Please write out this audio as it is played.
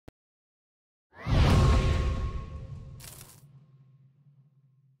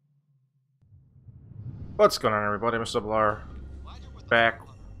What's going on, everybody? Mr. R back.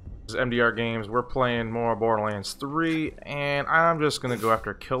 This is MDR Games. We're playing more Borderlands 3, and I'm just gonna go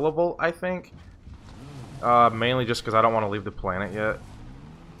after Killavolt, I think. Mainly just because I don't want to leave the planet yet.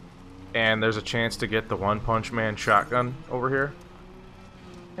 And there's a chance to get the One Punch Man shotgun over here.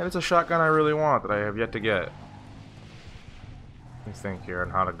 And it's a shotgun I really want that I have yet to get. Let me think here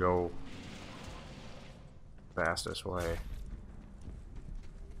on how to go the fastest way.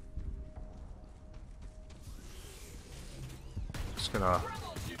 Just gonna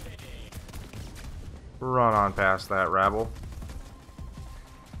run on past that rabble.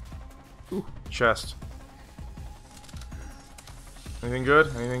 Ooh, chest. Anything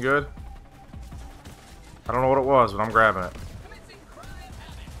good? Anything good? I don't know what it was, but I'm grabbing it.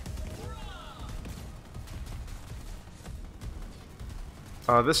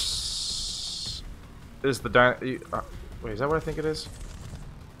 This is the wait, is that what I think it is?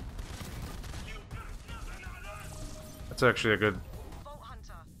 That's actually a good. Vault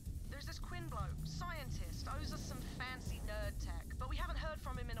Hunter, there's this Quinn bloke, scientist, owes us some fancy nerd tech, but we haven't heard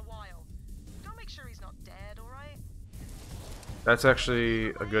from him in a while. Go make sure he's not dead, alright? That's actually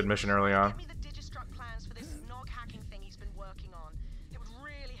a good mission early on. Get me the Digi-Clone plans for this nog hacking thing he's been working on. It would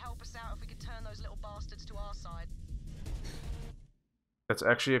really help us out if we could turn those little bastards to our side. That's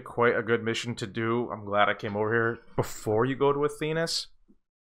actually quite a good mission to do. I'm glad I came over here before you go to Athenas.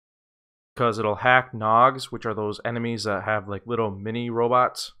 Because it'll hack Nogs, which are those enemies that have like little mini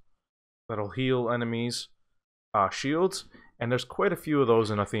robots that'll heal enemies' shields. And there's quite a few of those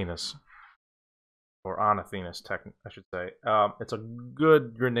in Athenas. Or on Athenas, I should say. It's a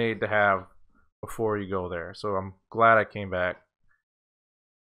good grenade to have before you go there. So I'm glad I came back.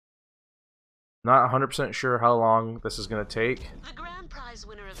 Not 100% sure how long this is going to take. The grand prize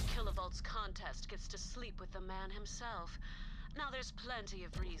winner of Killavolt's contest gets to sleep with the man himself. Now there's plenty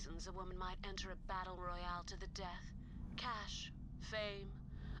of reasons a woman might enter a battle royale to the death. Cash, fame,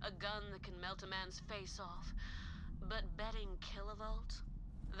 a gun that can melt a man's face off. But betting Killavolt?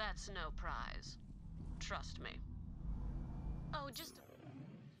 That's no prize. Trust me. Oh, just...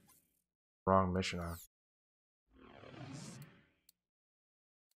 Wrong mission on.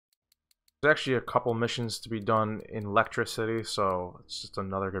 There's actually a couple missions to be done in Electricity, so it's just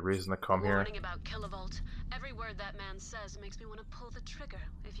another good reason to come here. Warning about Killavolt. Every word that man says makes me want to pull the trigger,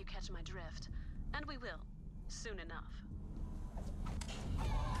 if you catch my drift. And we will, soon enough.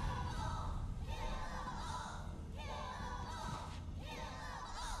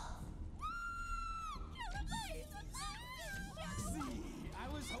 I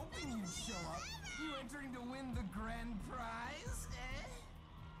was hoping you'd show up. You entering to win the grand prize, eh?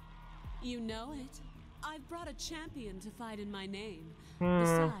 You know it. I've brought a champion to fight in my name.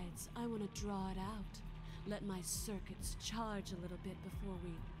 Besides, I want to draw it out. Let my circuits charge a little bit before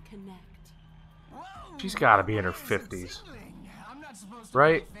we connect. Whoa, She's got to be in her 50s. I'm not supposed to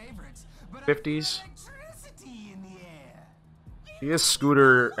right? pick favorites, but 50s. I feel electricity in the air. She is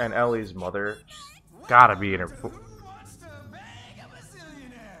Scooter and Ellie's mother. She's got to be in her... Who wants to bag a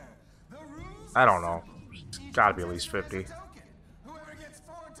bazillionaire? The rules I don't are know. simple. She's got to be at least 50. Whoever gets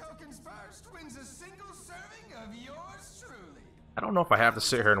 4 tokens first wins a single serving of yours truly. I don't know if I have to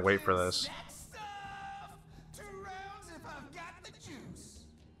sit here and wait for this. That stuff! 2 rounds if I've got the juice.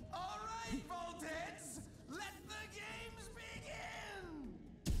 All right, Vault heads, let the games begin.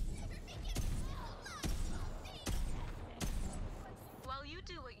 While you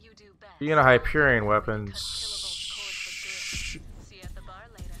do what you do best... Being a Hyperion weapon, Killavolt's cord for good. See you at the bar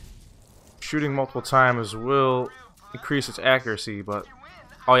later. shooting multiple times will increase its accuracy, but...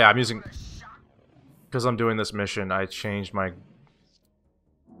 Oh yeah, I'm using... Because I'm doing this mission, I changed my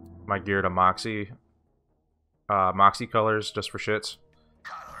gear to Moxie. Moxie colors, just for shits.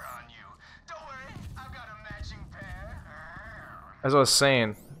 Collar on you. Don't worry, I've got a matching pair. As I was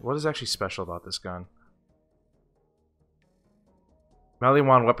saying, what is actually special about this gun? Melee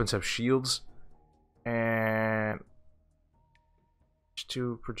wand weapons have shields, and each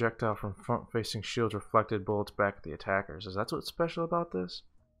 2 projectile from front-facing shields reflected bullets back at the attackers. Is that what's special about this?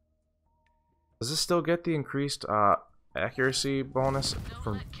 Does this still get the increased accuracy bonus Don't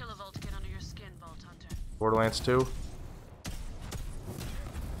from let Killavolt get under your skin, Vault Hunter. Borderlands 2?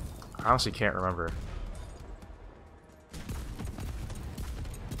 I honestly can't remember.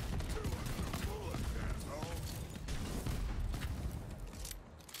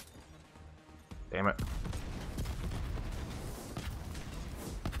 Damn it.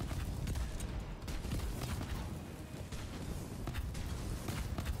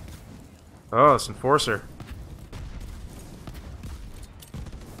 Oh, this Enforcer.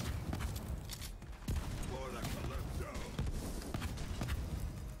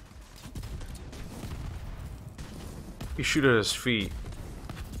 you shoot at his feet.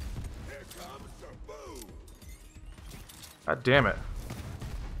 God damn it.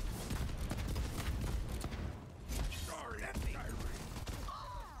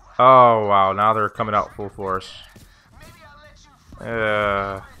 Oh wow, now they're coming out full force. I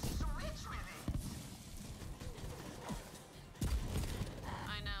know,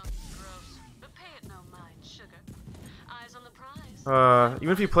 gross, but pay it no mind, sugar. Eyes on the prize. Even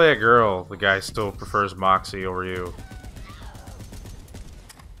if you play a girl, the guy still prefers Moxie over you.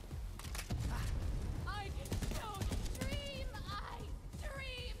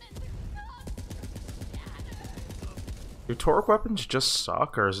 Do torque weapons just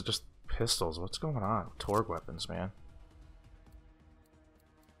suck, or is it just pistols? What's going on with torque weapons, man?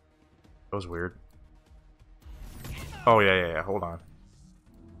 That was weird. Oh, yeah. Hold on.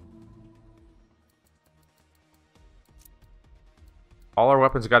 All our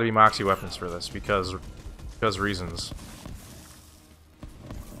weapons gotta be Moxie weapons for this, because reasons.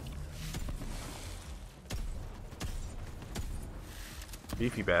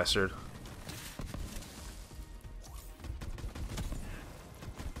 Beefy bastard.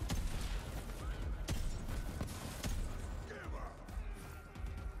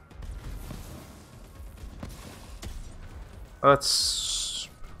 Let's...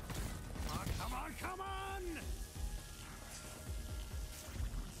 Come on!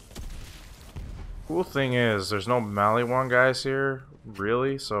 Cool thing is, there's no Maliwan guys here,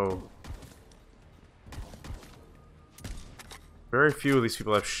 really, so... Very few of these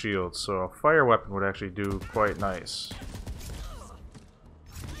people have shields, so a fire weapon would actually do quite nice.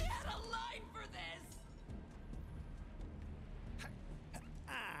 I had a line for this!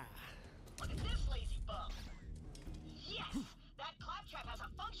 Look at this lazy bum. Yes! That claptrap has a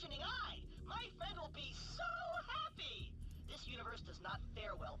functioning eye! My friend will be so happy! This universe does not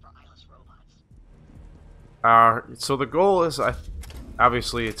fare well for eyeless robots. So the goal is,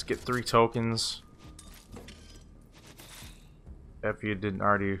 obviously, it's get 3 tokens. If you didn't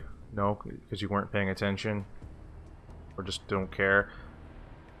already know, because you weren't paying attention. Or just don't care.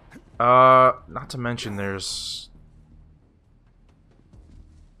 Not to mention there's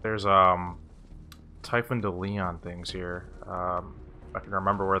Typhon de Leon things here. I can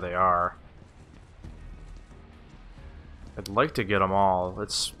remember where they are. I'd like to get them all.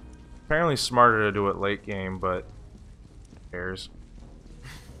 It's apparently smarter to do it late game, but who cares?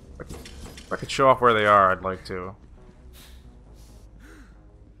 If I could show off where they are, I'd like to.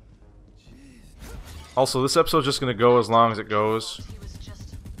 Also, this episode's just gonna go as long as it goes,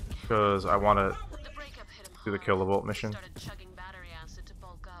 because I want to do the Killavolt mission. Started chugging battery acid to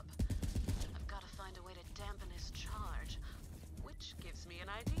bulk up. I've got to find a way to dampen his charge, which gives me an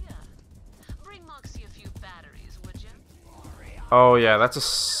idea. Bring Moxie a few batteries, would you? Oh yeah, that's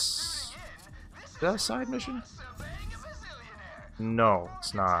is that a side mission? No,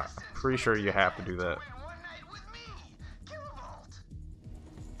 it's not. I'm pretty sure you have to do that. One night with me, Killavolt.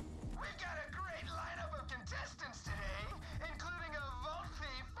 We've got a great lineup of contestants today, including a vault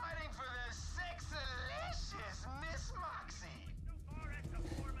thief fighting for the sexalicious Miss Moxie.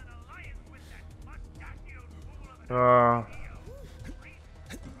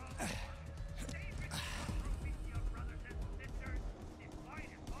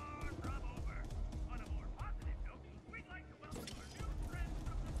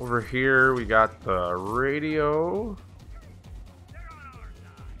 Over here we got the radio.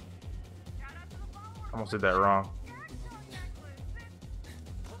 Almost did that wrong.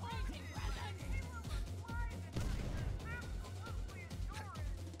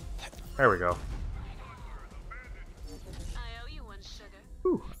 There we go. I owe you one, sugar.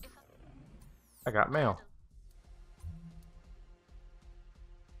 Whew. I got mail.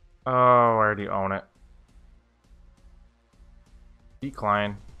 Oh, I already own it.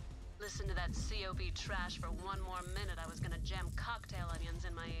 Decline. Listen to that COB trash for one more minute. I was gonna jam cocktail onions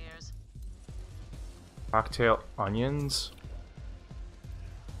in my ears. Cocktail onions?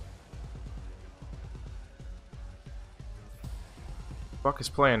 Fuck is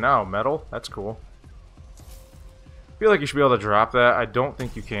playing now? Metal? That's cool. I feel like you should be able to drop that. I don't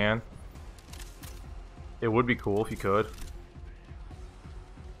think you can. It would be cool if you could.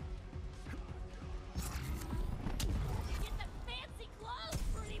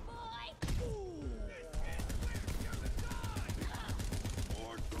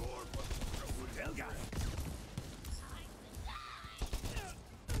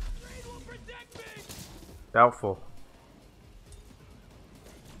 Doubtful.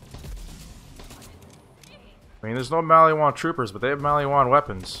 I mean, there's no Maliwan troopers, but they have Maliwan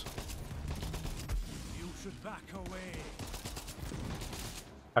weapons. You should back away.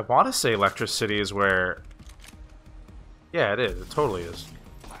 I want to say Electricity is where Yeah, it is. It totally is.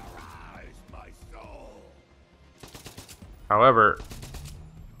 However,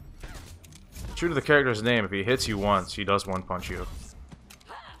 true to the character's name, if he hits you once, he does one punch you.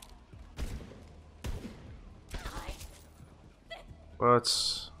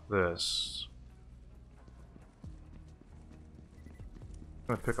 What's this?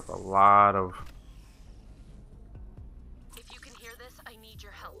 I'm gonna pick up a lot of... If you can hear this, I need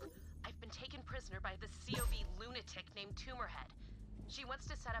your help. I've been taken prisoner by this COV lunatic named Tumorhead. She wants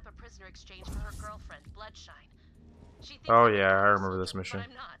to set up a prisoner exchange for her girlfriend, Bloodshine. She thinks Oh I'm yeah, I a remember this soldier, mission. but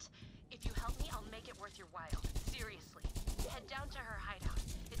I'm not. If you help me, I'll make it worth your while. Seriously. Head down to her hideout.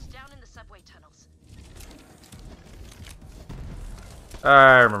 It's down in the subway tunnels.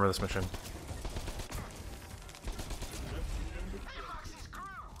 I remember this mission. Hey, Moxie's crew!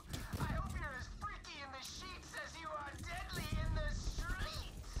 I hope you're as freaky in the sheets as you are deadly in the streets!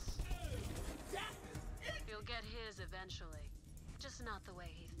 You'll get his eventually. Just not the way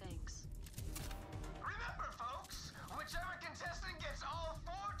he thinks. Remember, folks, whichever contestant gets all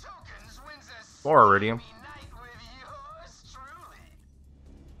 4 tokens wins a Or Iridium. steamy night with yours truly.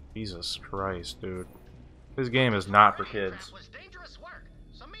 Jesus Christ, dude. This game is not for kids. That was dangerous work,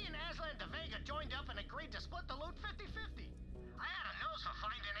 so me and Aslan de Vega joined up and agreed to split the loot 50-50. I had a nose for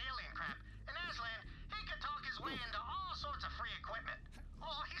finding alien crap, and Aslan, he could talk his way into all sorts of free equipment.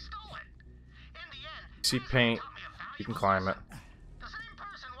 Or he stole it. In the end, See Aslan paint, taught me a you can valuable climb it. lesson. The same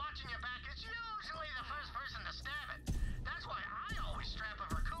person watching your back is usually the first person to stab it. That's why I always strap a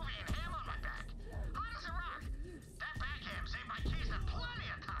Verkuvian ham on my back. Hard as a rock. That backham saved my keys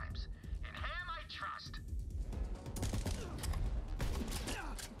plenty of times. In ham I trust.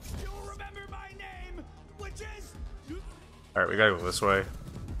 You'll remember my name, which is... Alright, we gotta go this way.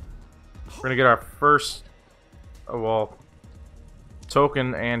 We're gonna get our first... Oh, well...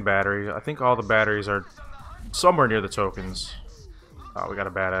 token and battery. I think all the batteries are somewhere near the tokens. Oh, we got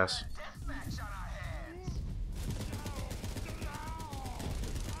a badass. Deathmatch on our hands.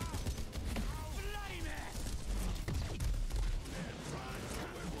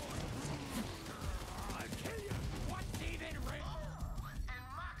 And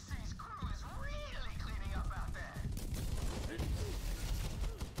Moxie's crew is really cleaning up out there.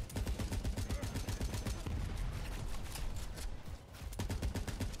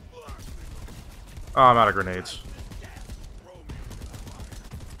 Oh, I'm out of grenades.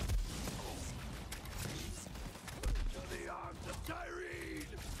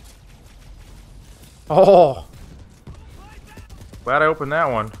 Oh! Glad I opened that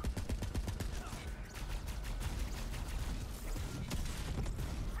one. Hey,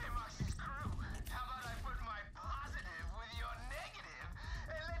 Moxie's crew, how about I put my positive with your negative,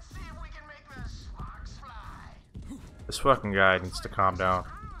 and let's see if we can make the sparks fly. This fucking guy needs to calm down.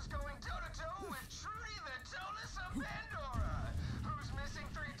 Crew's going toe-to-toe with Trudy the Toeless of Pandora, who's missing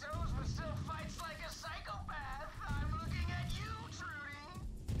 3 toes but still fights like a psychopath. I'm looking at you, Trudy.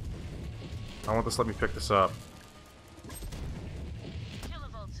 I want this to let me pick this up.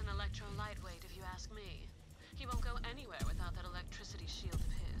 Killavolt's an electro lightweight, if you ask me. He won't go anywhere without that electricity shield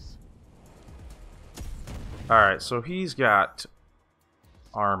of his. Alright, so he's got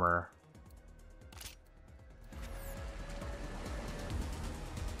armor.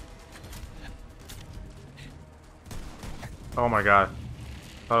 Oh my god.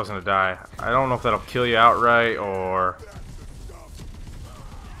 Thought I was gonna die. I don't know if that'll kill you outright or...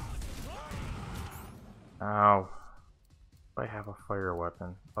 Ow. Do I have a fire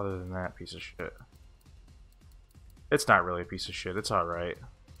weapon other than that piece of shit? It's not really a piece of shit. It's alright.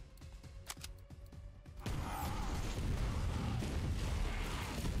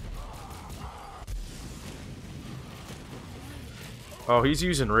 Oh, he's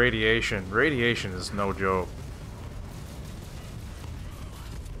using radiation. Radiation is no joke.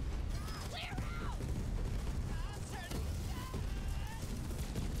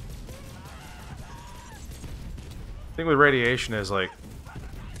 The thing with radiation is like...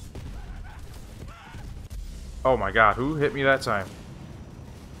 Oh my god, who hit me that time?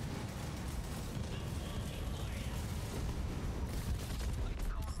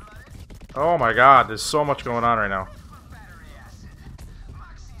 Oh my god, there's so much going on right now. Battery acid.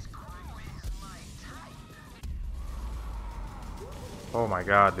 Moxie's crew is my type. Oh my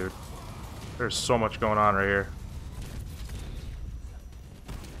god, dude. There's so much going on right here.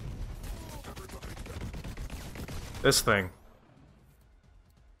 This thing.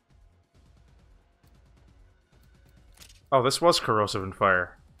 Oh, this was corrosive in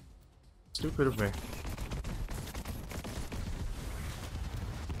fire. Stupid of me. And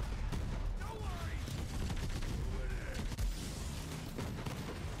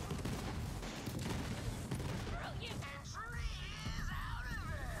Trudy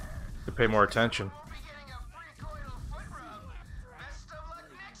pay more attention. Won't be getting a precoital foot rub. Best of luck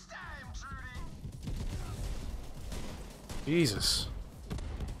next time, Trudy. Jesus.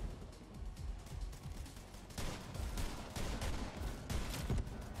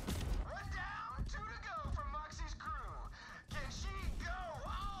 One down, 2 to go from Moxie's crew. Can she go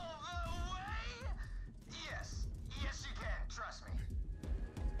all the way? Yes. Yes, she can. Trust me.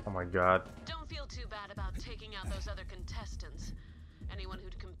 Oh my god. Don't feel too bad about taking out those other contestants. Anyone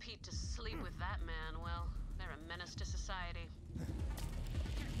who'd compete to sleep with that man, well, they're a menace to society.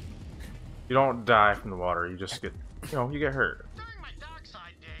 You don't die from the water, you just get, you get hurt. During my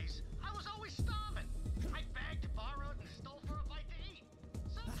dockside days, I was always starving. I begged, borrowed, and stole for a bite to eat.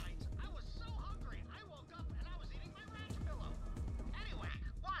 Some nights, I was so hungry, I woke up and I was eating my ranch pillow. Anyway,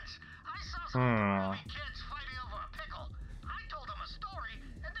 once, I saw some throwaway kids fighting over a pickle. I told them a story,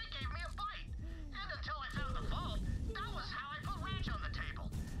 and they gave me a bite. And until I found the vault, that was how I put ranch on the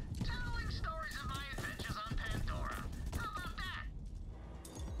table. Telling stories of my adventures on Pandora. How about that?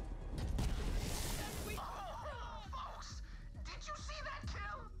 Oh, folks, did you see that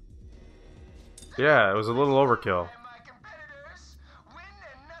kill? Yeah, it was a little overkill. And my competitors win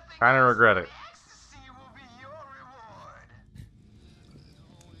and nothing Kinda else regret but it. ecstasy will be your reward.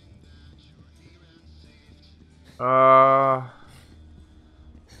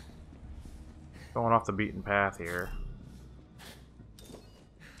 Going off the beaten path here.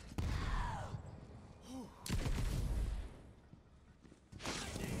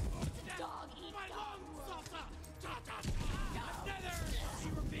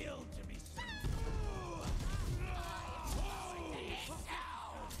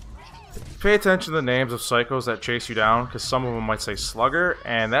 Pay attention to the names of psychos that chase you down, because some of them might say slugger,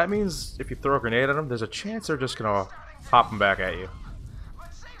 and that means if you throw a grenade at them, there's a chance they're just gonna hop them back at you.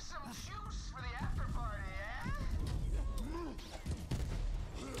 But save some juice for the after party, eh?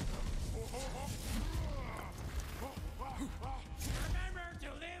 Remember to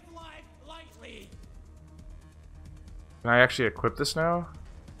live life lightly. Can I actually equip this now?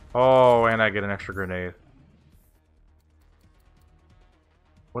 Oh, and I get an extra grenade.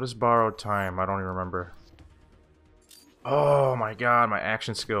 What is borrowed time? I don't even remember. Oh my god, my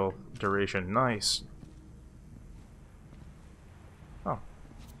action skill duration. Nice. Oh.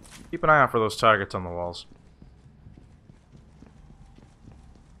 Keep an eye out for those targets on the walls.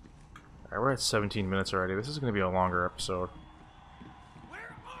 Alright, we're at 17 minutes already. This is going to be a longer episode.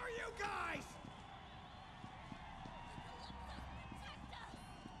 Where are you guys?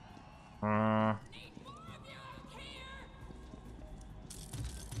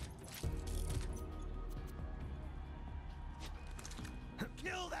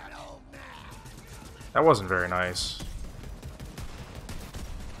 Kill that old man. That wasn't very nice.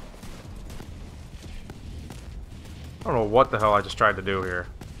 I don't know what the hell I just tried to do here.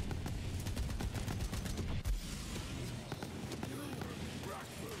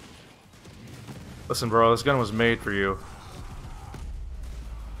 Listen, bro, this gun was made for you.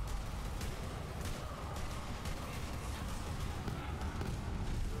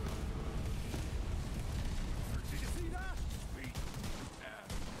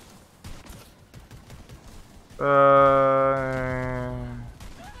 Whoever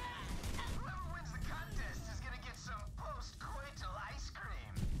wins the contest is gonna get some post-coital ice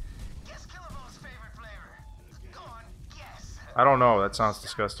cream. Guess Killavolt's favorite flavor. Go on, guess. I don't know, that sounds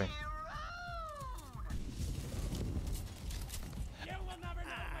disgusting. You will never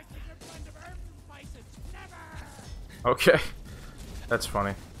know my secret blend of herbs and spices. Never. Okay. That's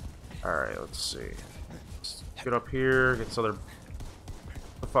funny. Alright, let's see. Let's get up here, get this other...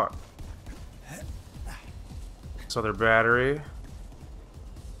 What the fuck? This other battery.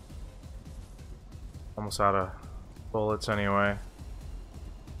 Almost out of bullets anyway.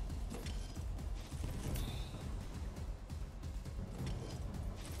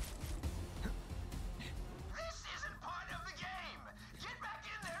 This isn't part of the game. Get back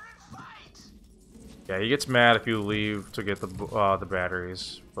in there and fight. Yeah, he gets mad if you leave to get the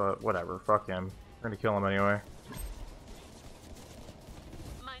batteries, but whatever, fuck him. We're gonna kill him anyway.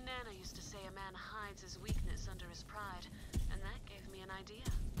 My nana used to say a man hides his weakness under his pride, and that gave me an idea.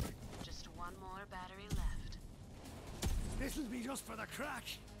 Just one more battery left. This'll be just for the crack.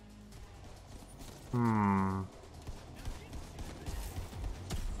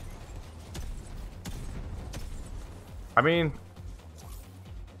 I mean,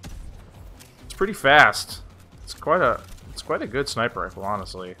 it's pretty fast. It's quite a good sniper rifle,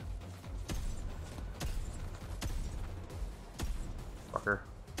 honestly. Fucker.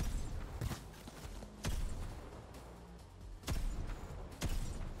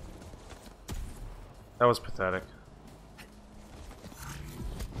 That was pathetic.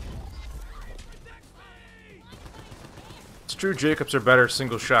 true Jacobs are better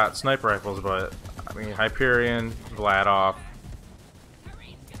single shot sniper rifles, but I mean Hyperion, Vladoff,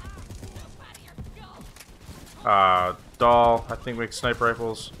 Dahl, I think makes sniper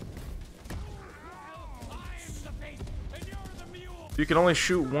rifles. You can only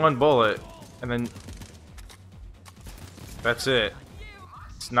shoot one bullet, and then that's it.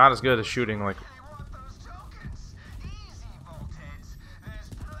 It's not as good as shooting like.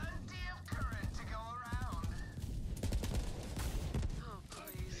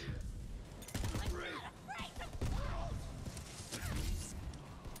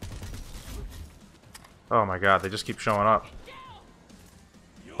 Oh my god, they just keep showing up.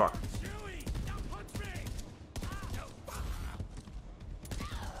 Fuck.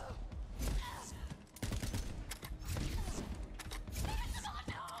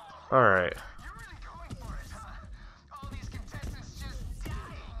 Alright.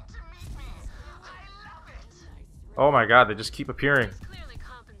 Oh my god, they just keep appearing. Clearly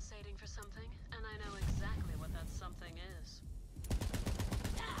compensating for something, and I know exactly what that something is.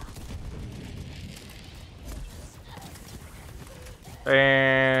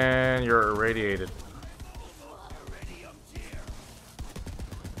 And you're irradiated.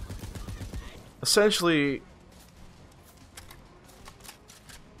 Essentially,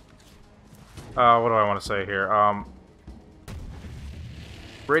 what do I want to say here?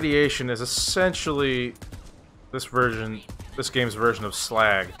 Radiation is essentially this game's version of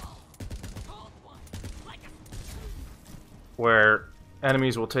slag, where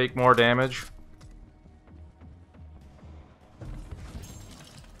enemies will take more damage.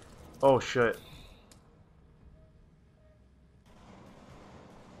 Oh shit.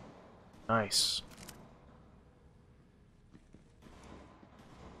 Nice.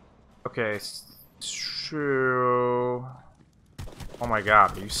 Okay, so... Oh my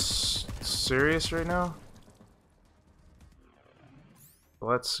god, are you serious right now?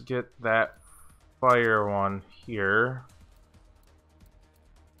 Let's get that fire one here.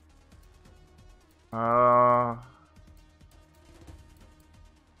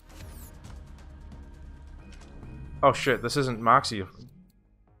 Oh shit, this isn't Moxie.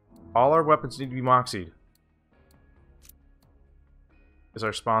 All our weapons need to be Moxied. Is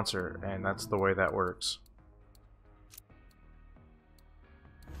our sponsor, and that's the way that works.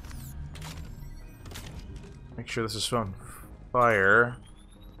 Make sure this is on fire.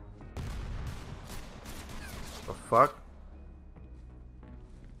 The fuck?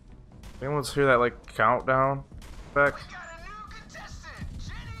 Anyone hear that like countdown effect?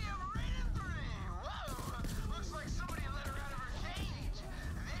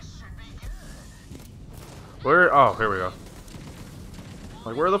 Where? Oh, here we go.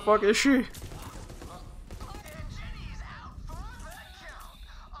 Like, where the fuck is she?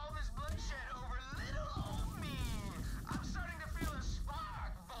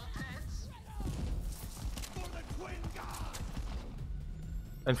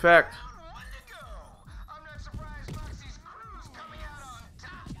 In fact,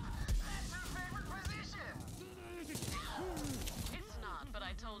 It's not, but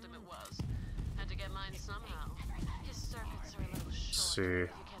I told him it was. Had to get mine somehow. His circuits are a little short. see. If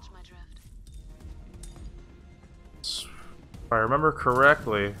you catch my drift. If I remember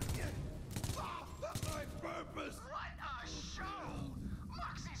correctly,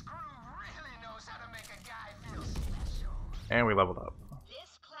 and we leveled up.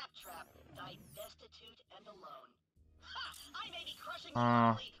 This claptrap died destitute and alone. Ha! I may be crushing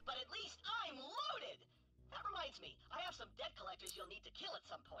slowly, but at least I'm loaded! That reminds me, I have some debt collectors you'll need to kill at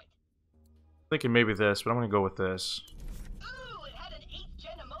some point. Thinking maybe this, but I'm gonna go with this. Ooh, it had an 8th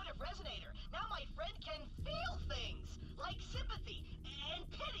gen emotive resonator. Now my friend can feel things, like sympathy and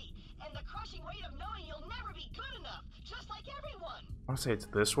pity, and the crushing weight of knowing you'll never be good enough, just like everyone. I wanna say it's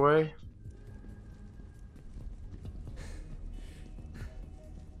this way.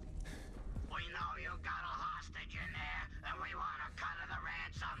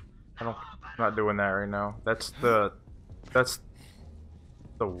 I'm not doing that right now. That's the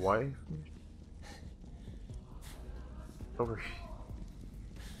wife? Over here.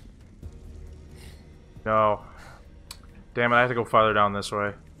 No. Damn it, I have to go farther down this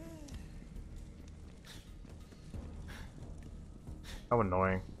way. How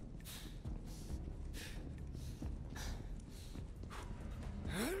annoying.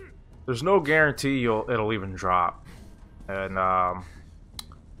 There's no guarantee it'll even drop. And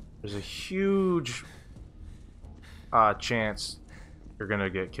there's a huge chance you're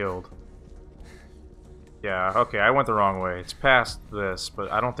gonna get killed. Yeah, okay, I went the wrong way. It's past this,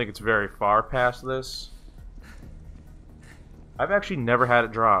 but I don't think it's very far past this. I've actually never had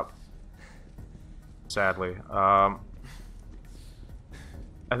it drop, sadly.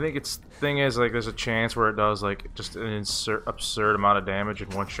 I think it's thing is like there's a chance where it does like just an absurd amount of damage in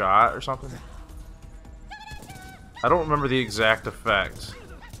one shot or something. I don't remember the exact effect.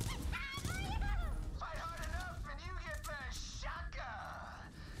 Fight hard enough and you get the shaka.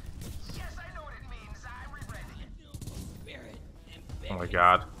 Yes, I know what it means. I'm regretting it. Oh my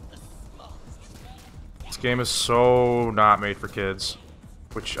god. This game is so not made for kids.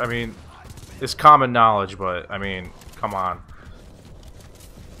 Which, I mean, is common knowledge, but, I mean, come on.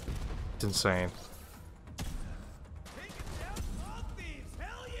 It's insane.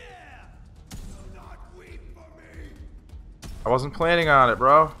 I wasn't planning on it,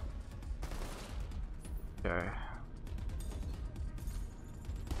 bro. Okay.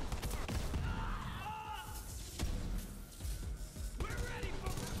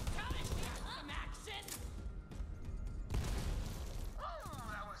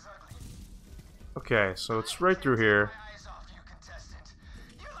 Okay, so it's right through here. Eyes off you, contestant.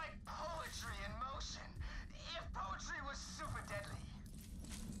 You're like poetry in motion. If poetry was super deadly.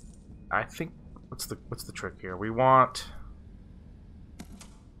 I think what's the trick here? We want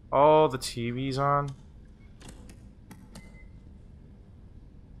all the TVs on.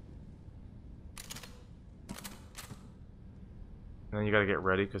 And then you gotta get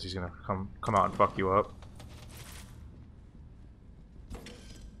ready because he's gonna come out and fuck you up.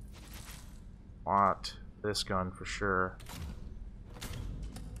 Want this gun for sure.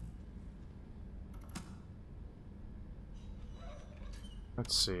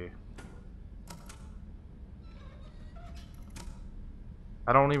 Let's see.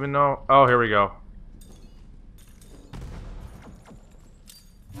 I don't even know. Oh, here we go.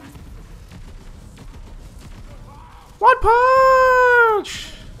 One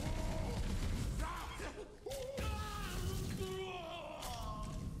punch!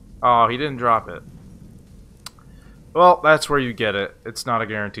 Oh, he didn't drop it. Well, that's where you get it. It's not a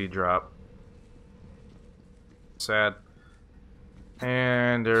guaranteed drop. Sad.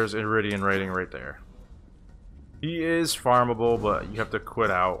 And there's Iridian rating right there. He is farmable, but you have to quit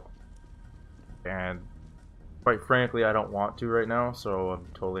out. And quite frankly, I don't want to right now, so I'm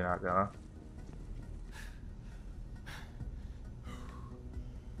totally not gonna.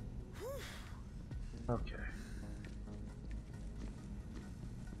 Okay.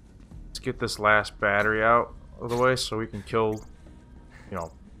 Let's get this last battery out of the way so we can kill, you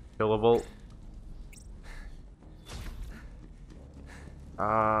know, Killavolt.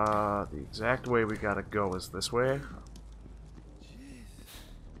 The exact way we gotta go is this way.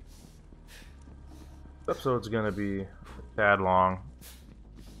 This episode's gonna be a tad long.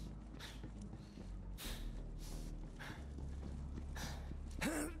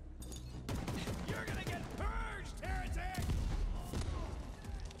 You're gonna get purged, heretic!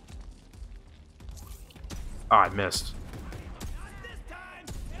 Ah, I missed. Not this time,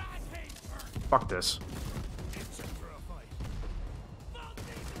 and I hate purge. Fuck this. It's in for a fight. Fuck,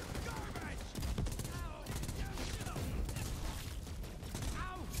 these are garbage!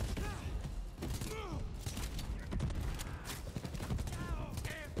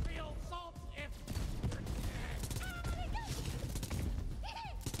 It feels salt if...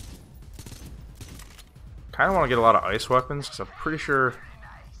 Kinda wanna get a lot of ice weapons, because I'm pretty sure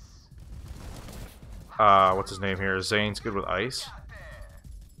what's his name here? Zane's good with ice.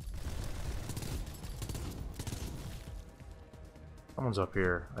 Someone's up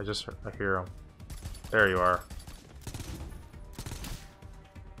here. I hear him. There you are.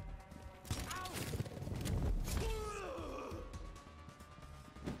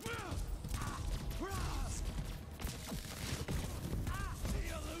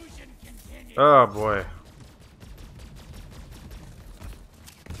 Oh boy.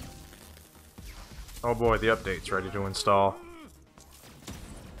 Oh boy, the update's ready to install.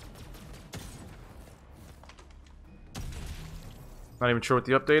 Not even sure what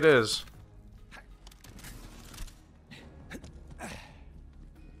the update is.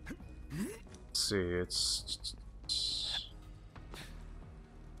 Let's see, it's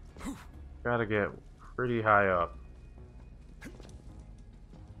gotta get pretty high up.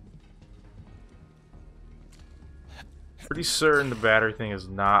 Pretty certain the battery thing is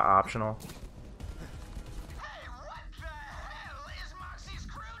not optional. Hey, what the hell is Moxie's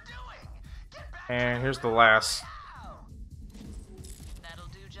crew doing? Get back And here's the last That'll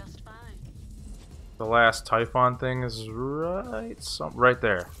do just fine. Typhon thing is right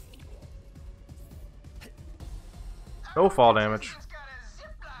there. No fall damage. It's got a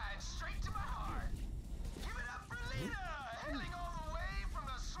zip line straight to my heart. Give it up for Lena, hailing all the way from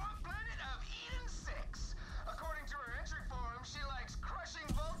the swamp planet of Eden 6. According to her entry form, she likes crushing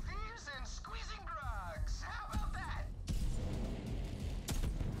vault thieves and squeezing drugs. How about that?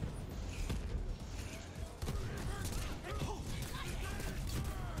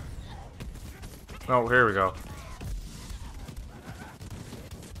 Oh, here we go.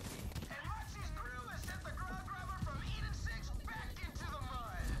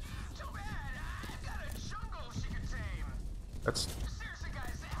 That's...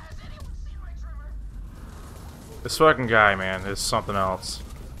 This fucking guy, man, is something else.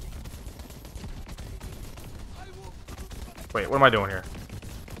 Wait, what am I doing here?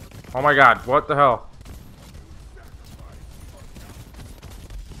 Oh my god, what the hell? The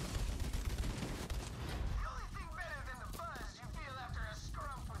only thing better than the buzz you feel after a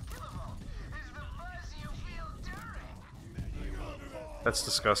scrum from Killavolt is the buzz you feel during. That's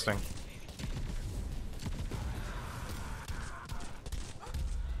disgusting.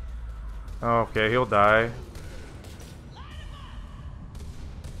 Okay, he'll die.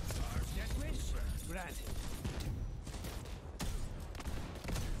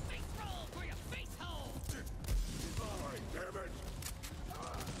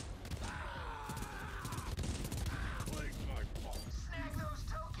 Snag those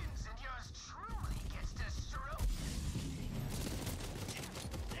tokens and yours truly gets destroyed.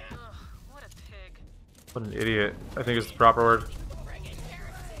 Ugh, what a pig. What an idiot, I think is the proper word.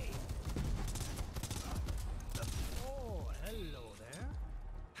 Oh, hello there.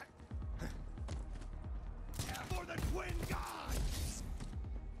 For the twin gods!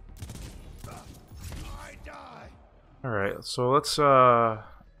 I die! Alright, so let's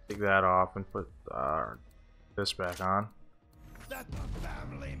take that off and put this back on. That the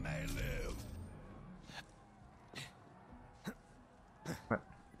family may live.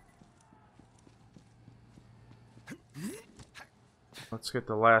 Let's get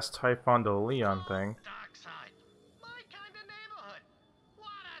the last Typhon to Leon thing. Dark side. My kind of neighborhood.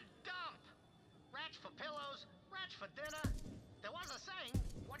 What a dump. Rats for pillows, rats for dinner. There was a saying,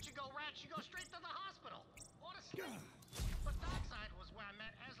 once you go rats, you go straight to the hospital. Or to sleep. But dark side was where I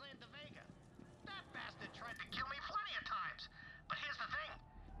met Aslan de Vega. That bastard tried to kill me plenty of times. But here's the thing.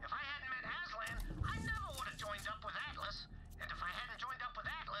 If I hadn't met Aslan, I never would have joined up with Atlas. And if I hadn't joined up with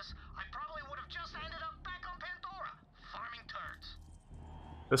Atlas, I probably would have just ended up back on Pandora, farming turds.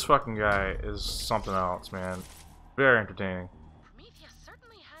 This fucking guy is something else, man. Very entertaining. Prometheus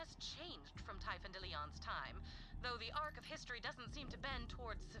certainly has changed from Typhon de Leon's time, though the arc of history doesn't seem to bend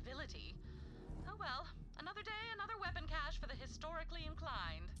towards civility. Oh well, another day, another weapon cache for the historically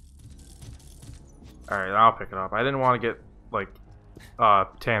inclined. Alright, I'll pick it up. I didn't want to get, like,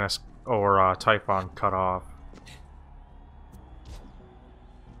 Tannis or Typhon cut off.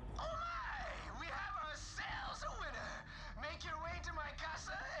 Oh my! We have ourselves a winner! Make your way to my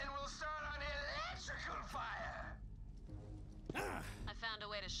casa and we'll start on electrical fire! I found a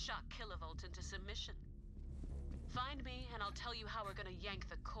way to shock Killavolt into submission. Find me, and I'll tell you how we're gonna yank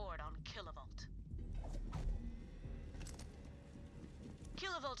the cord on Killavolt.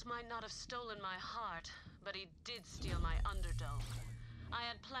 Killavolt might not have stolen my heart, but he did steal my Underdome. I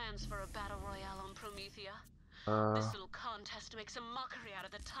had plans for a battle royale on Promethea. This little contest makes a mockery out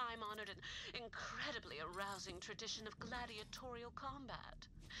of the time-honored and incredibly arousing tradition of gladiatorial combat.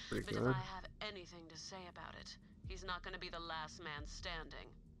 Pretty But good. if I have anything to say about it, he's not gonna be the last man standing.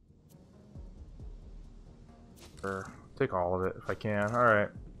 Sure. Take all of it if I can. Alright.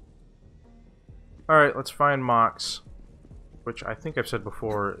 Alright, let's find Mox, which I think I've said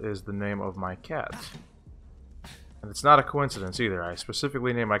before is the name of my cat. And it's not a coincidence either. I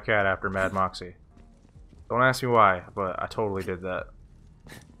specifically named my cat after Mad Moxie. Don't ask me why, but I totally did that.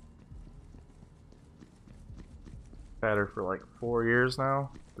 Had her for like 4 years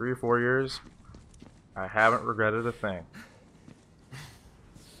now. 3 or 4 years. I haven't regretted a thing.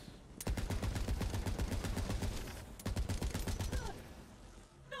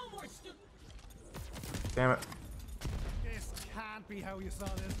 Damn it. This can't be how you saw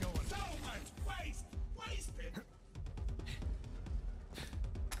this going. So much waste! Wasted!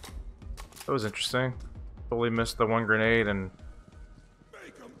 That was interesting. Totally missed the one grenade and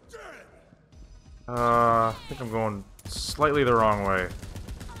Make 'em dead! I think I'm going slightly the wrong way.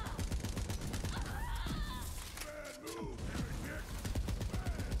 Bad move, Nick.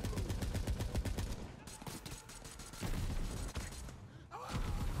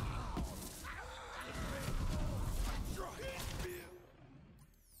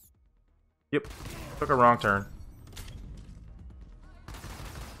 Yep. Took a wrong turn.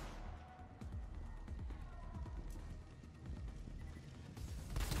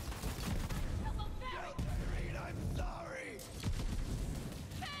 I'm sorry!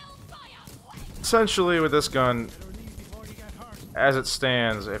 Essentially, with this gun, as it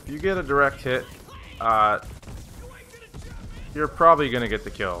stands, if you get a direct hit, you're probably gonna get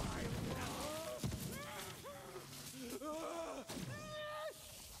the kill.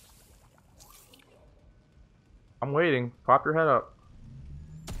 I'm waiting. Pop your head up.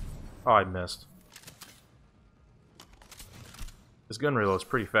 Oh, I missed. This gun reloads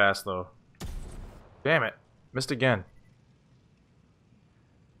pretty fast, though. Damn it. Missed again.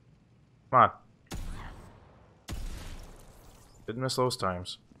 Come on. Didn't miss those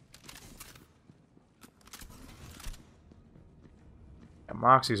times. And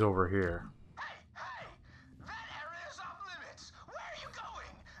Moxie's over here. Hey! That area's off limits! Where are you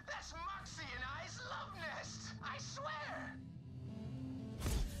going? That's Moxie and I's love nest! I swear!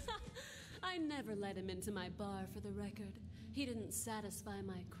 I never let him into my bar, for the record. He didn't satisfy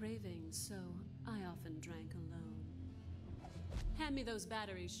my cravings, so I often drank alone. Hand me those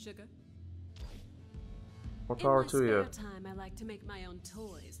batteries, sugar. More power to you. In my spare time, I like to make my own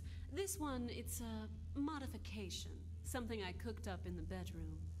toys. This one, it's a modification. Something I cooked up in the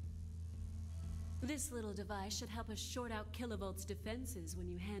bedroom. This little device should help us short out Killavolt's defenses when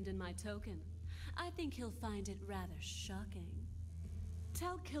you hand in my token. I think he'll find it rather shocking.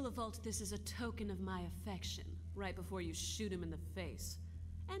 Tell Killavolt this is a token of my affection, right before you shoot him in the face.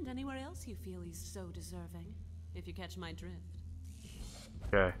 And anywhere else you feel he's so deserving, if you catch my drift.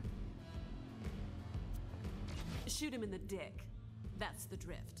 Okay. Shoot him in the dick. That's the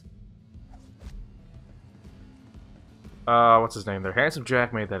drift. What's his name there? Handsome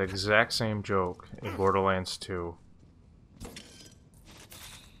Jack made that exact same joke in Borderlands 2.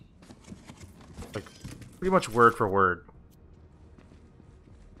 Like, pretty much word for word.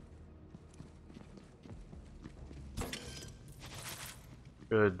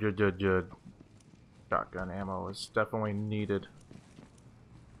 Good. Shotgun ammo is definitely needed.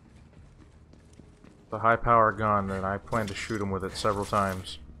 It's a high power gun, and I plan to shoot him with it several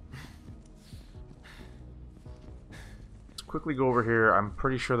times. Let's quickly go over here. I'm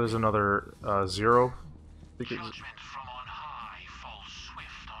pretty sure there's another zero. Judgment from on high falls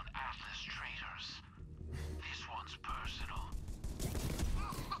swift on Atlas traitors. This one's personal.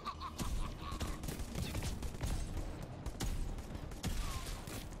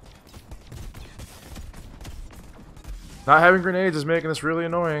 Not having grenades is making this really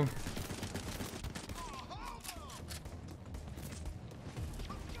annoying.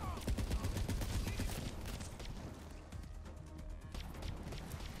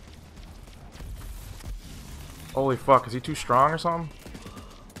 Holy fuck, is he too strong or something?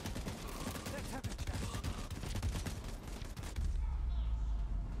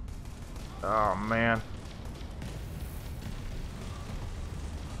 Oh man.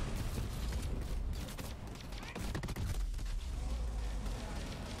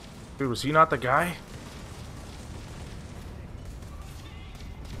 Dude, was he not the guy?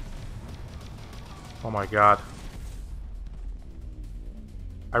 Oh my god.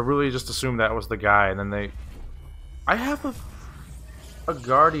 I really just assumed that was the guy, and then they... I have a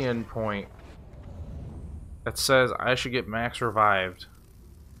guardian point that says I should get max revived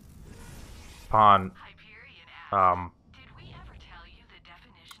upon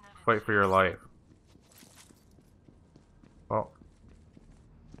fight for your life. Well,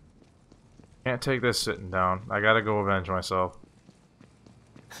 can't take this sitting down. I gotta go avenge myself.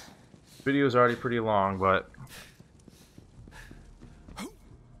 Video's already pretty long, but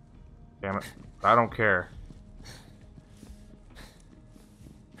damn it, I don't care.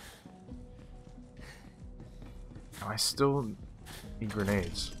 I still need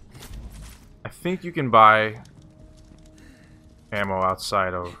grenades. I think you can buy ammo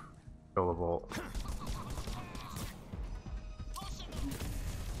outside of Killavolt.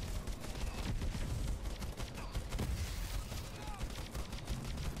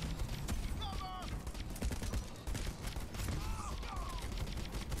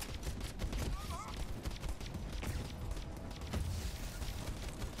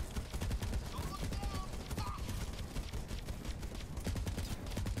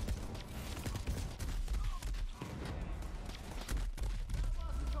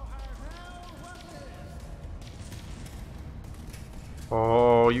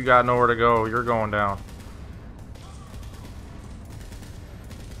 Oh, you got nowhere to go. You're going down.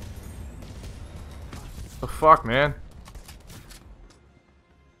 The fuck, man?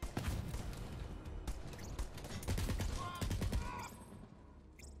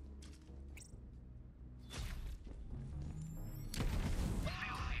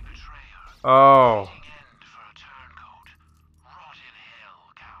 Oh.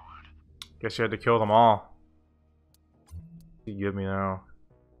 Guess you had to kill them all. You give me now.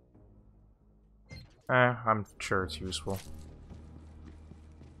 I'm sure it's useful.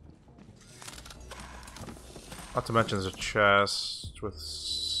 Not to mention there's a chest with...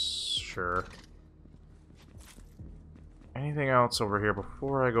 sure. Anything else over here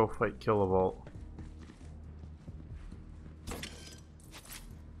before I go fight Killavolt?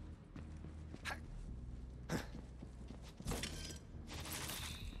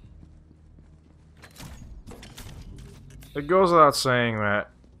 It goes without saying that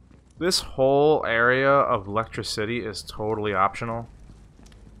this whole area of electricity is totally optional.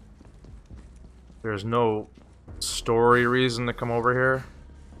 There's no story reason to come over here.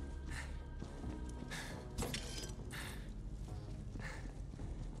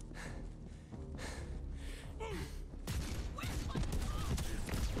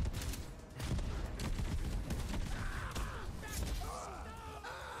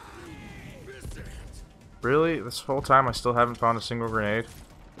 Really? This whole time I still haven't found a single grenade?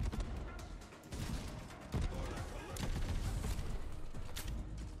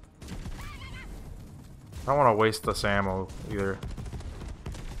 I don't want to waste this ammo either.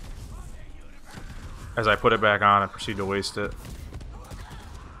 As I put it back on and proceed to waste it.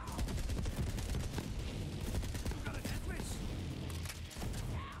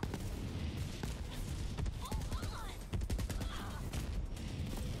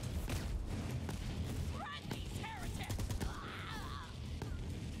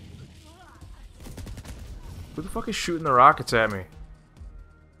 Who the fuck is shooting the rockets at me?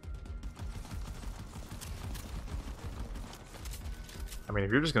 I mean, if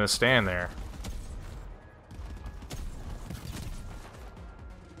you're just gonna stand there.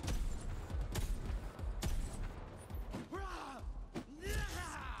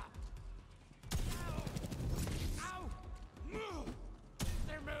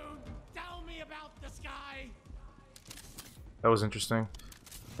 That was interesting.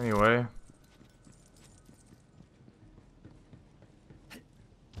 Anyway.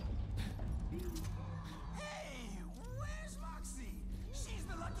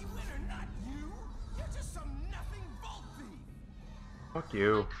 Fuck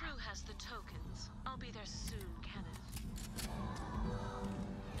you. My crew has the tokens. I'll be there soon, Kenneth.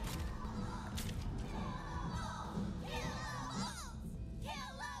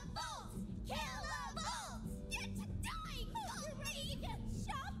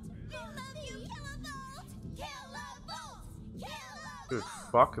 Dude,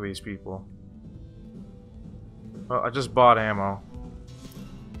 fuck these people. Well, I just bought ammo.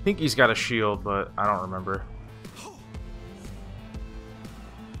 I think he's got a shield, but I don't remember.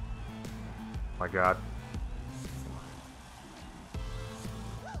 My god.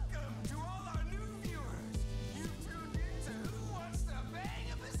 Welcome to all our new viewers. You've tuned in to Who Wants to Bang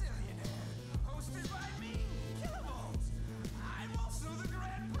a Bazillionaire, hosted by me, Killavolt. I'm also the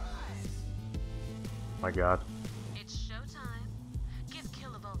grand prize. My god. It's showtime. Give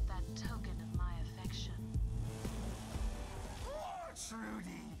Killavolt that token of my affection. Poor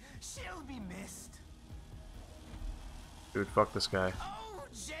Trudy. She'll be missed. Dude, fuck this guy. Oh,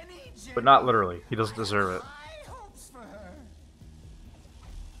 Jenny. But not literally. He doesn't deserve it. High hopes for her.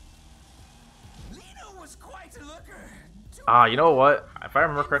 Lena was quite a looker. Ah, you know what? If I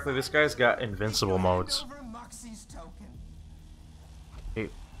remember correctly, this guy's got invincible modes. Over Moxie's token. Hey,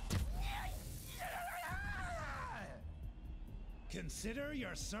 Consider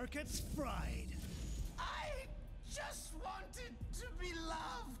your circuits fried. I just wanted to be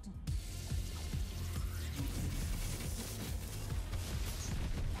loved.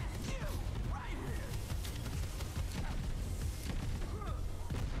 You, right here.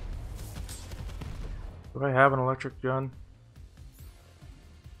 do I have an electric gun?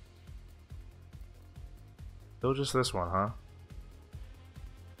 Still just this one, huh?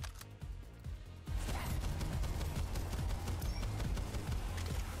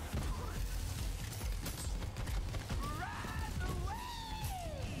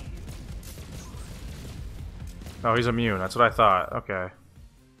 Oh, he's immune. That's what I thought. Okay.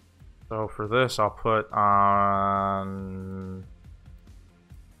 So for this, I'll put on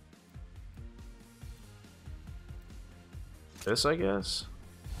this, I guess.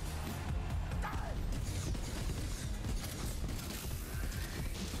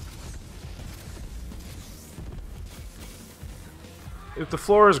 If the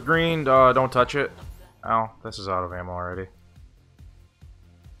floor is green, don't touch it. Oh, this is out of ammo already.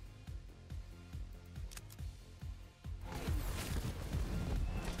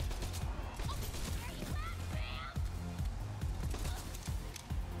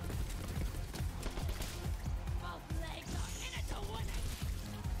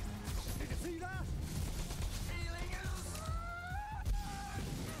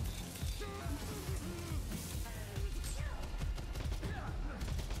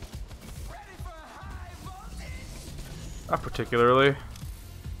 Not particularly.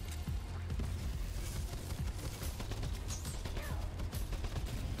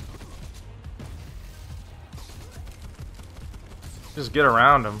 Just get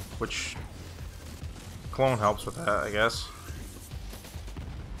around him, which clone helps with that, I guess.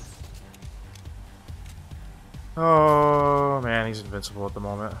 Oh man, he's invincible at the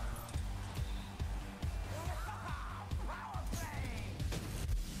moment.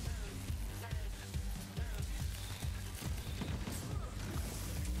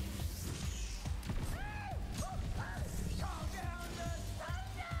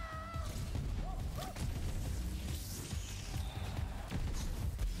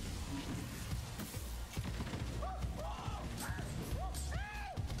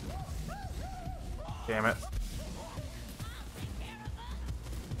 Damn it.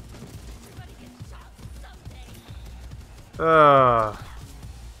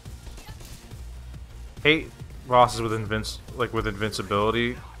 Hate bosses with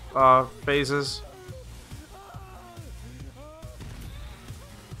invincibility phases.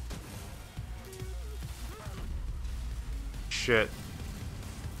 Shit.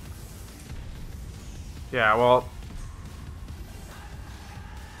 Yeah, well.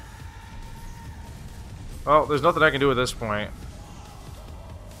 Well, there's nothing I can do at this point.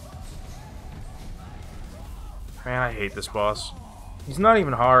 Man, I hate this boss. He's not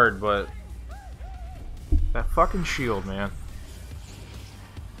even hard, but that fucking shield, man.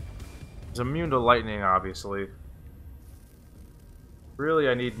 He's immune to lightning, obviously. Really,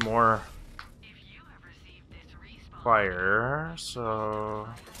 I need more fire, so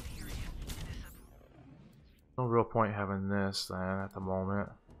no real point having this then at the moment.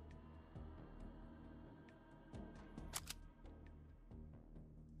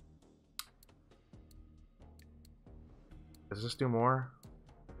 Does this do more?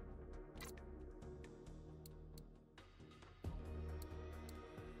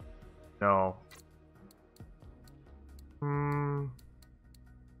 No.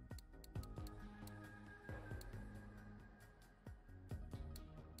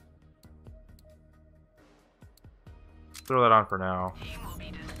 Throw that on for now.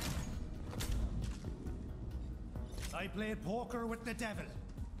 I played poker with the devil.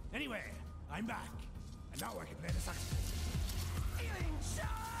 Anyway, I'm back. And now I can play the saxophone.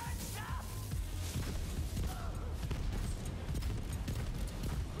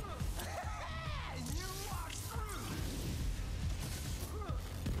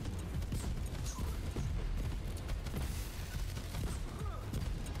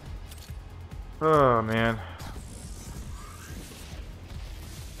 Oh man.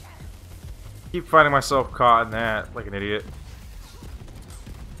 Keep finding myself caught in that like an idiot.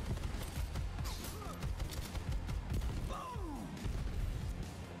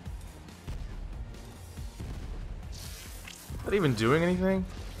 Not even doing anything?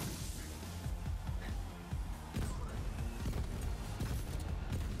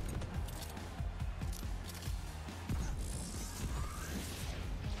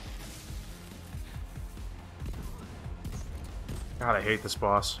 God, I hate this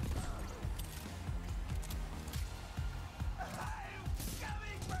boss.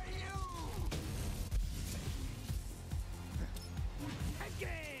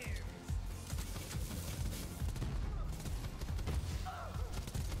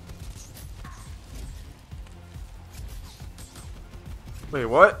 Wait,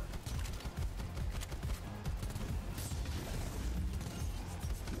 what?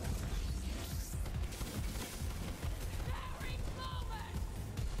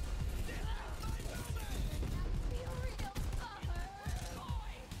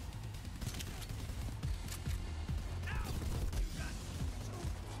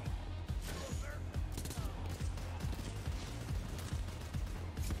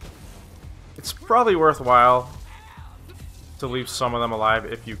 It's probably worthwhile to leave some of them alive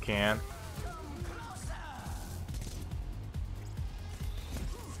if you can.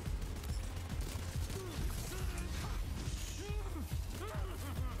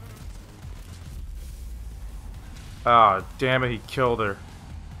 Ah, damn it, he killed her.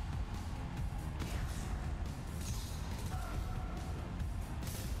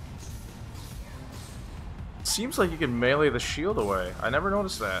 Seems like you can melee the shield away. I never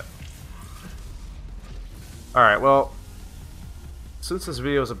noticed that. Alright, well, since this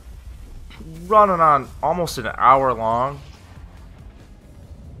video is running on almost an hour long,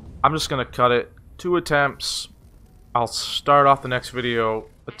 I'm just going to cut it. 2 attempts. I'll start off the next video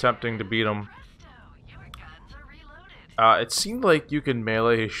attempting to beat him. It seemed like you can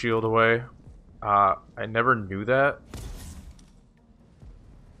melee his shield away. I never knew that.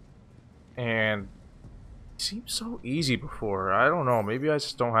 And it seemed so easy before. I don't know. Maybe I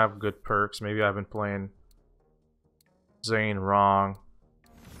just don't have good perks. Maybe I've been playing Zane wrong.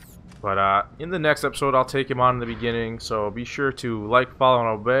 But in the next episode, I'll take him on in the beginning. So be sure to like, follow,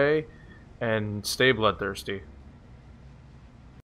 and obey. And stay bloodthirsty.